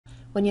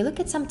When you look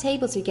at some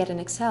tables you get in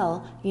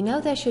Excel, you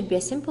know there should be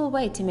a simple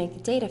way to make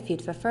the data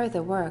fit for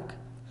further work.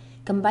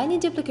 Combining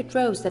duplicate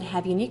rows that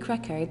have unique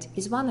records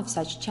is one of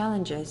such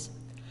challenges.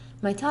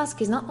 My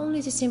task is not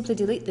only to simply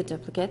delete the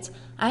duplicates,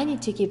 I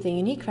need to keep the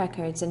unique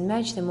records and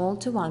merge them all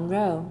to one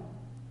row.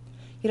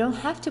 You don't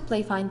have to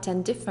play find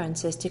 10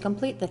 differences to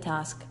complete the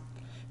task.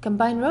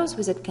 Combine Rows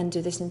Wizard can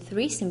do this in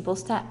 3 simple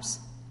steps.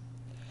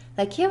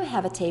 Like here we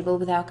have a table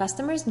with our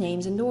customers'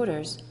 names and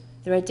orders.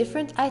 There are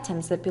different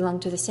items that belong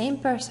to the same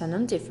person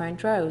on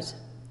different rows.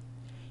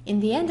 In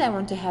the end, I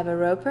want to have a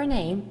row per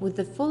name with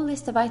the full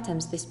list of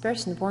items this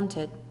person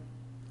wanted.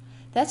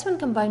 That's when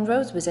Combine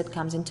Rows Wizard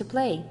comes into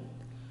play.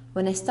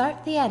 When I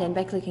start the add-in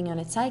by clicking on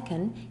its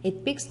icon,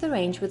 it picks the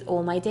range with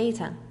all my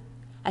data.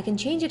 I can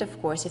change it,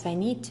 of course, if I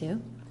need to.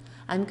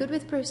 I'm good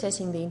with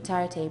processing the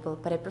entire table,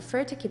 but I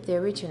prefer to keep the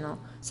original,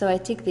 so I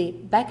tick the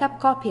Backup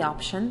Copy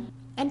option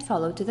and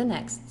follow to the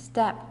next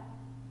step.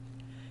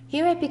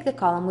 Here I pick the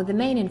column with the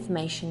main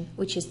information,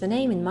 which is the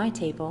name in my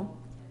table.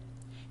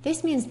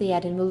 This means the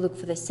add-in will look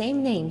for the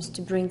same names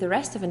to bring the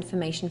rest of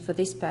information for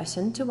this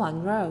person to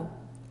one row.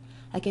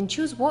 I can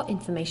choose what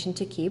information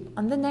to keep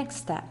on the next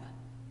step.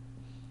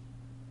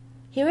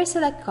 Here I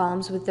select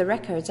columns with the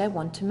records I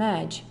want to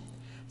merge.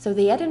 So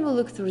the add-in will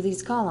look through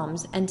these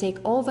columns and take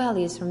all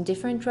values from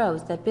different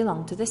rows that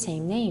belong to the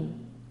same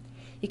name.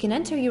 You can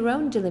enter your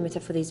own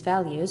delimiter for these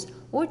values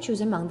or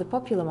choose among the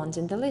popular ones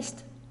in the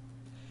list.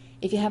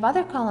 If you have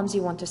other columns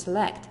you want to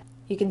select,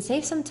 you can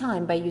save some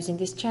time by using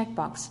this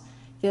checkbox.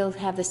 They'll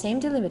have the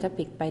same delimiter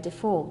picked by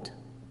default.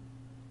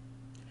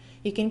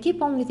 You can keep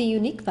only the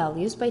unique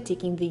values by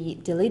ticking the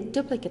Delete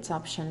Duplicates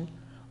option,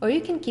 or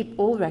you can keep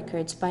all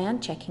records by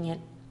unchecking it.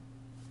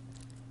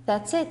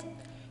 That's it.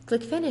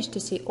 Click Finish to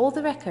see all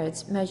the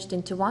records merged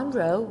into one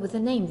row with the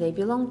name they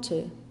belong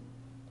to.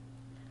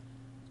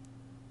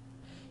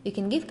 You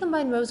can give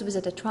Combine Rows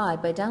Wizard a try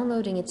by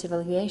downloading its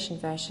evaluation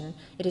version.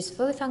 It is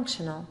fully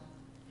functional.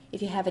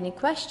 If you have any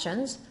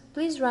questions,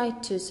 please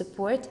write to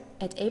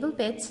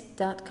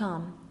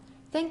support@ablebits.com.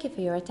 Thank you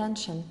for your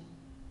attention.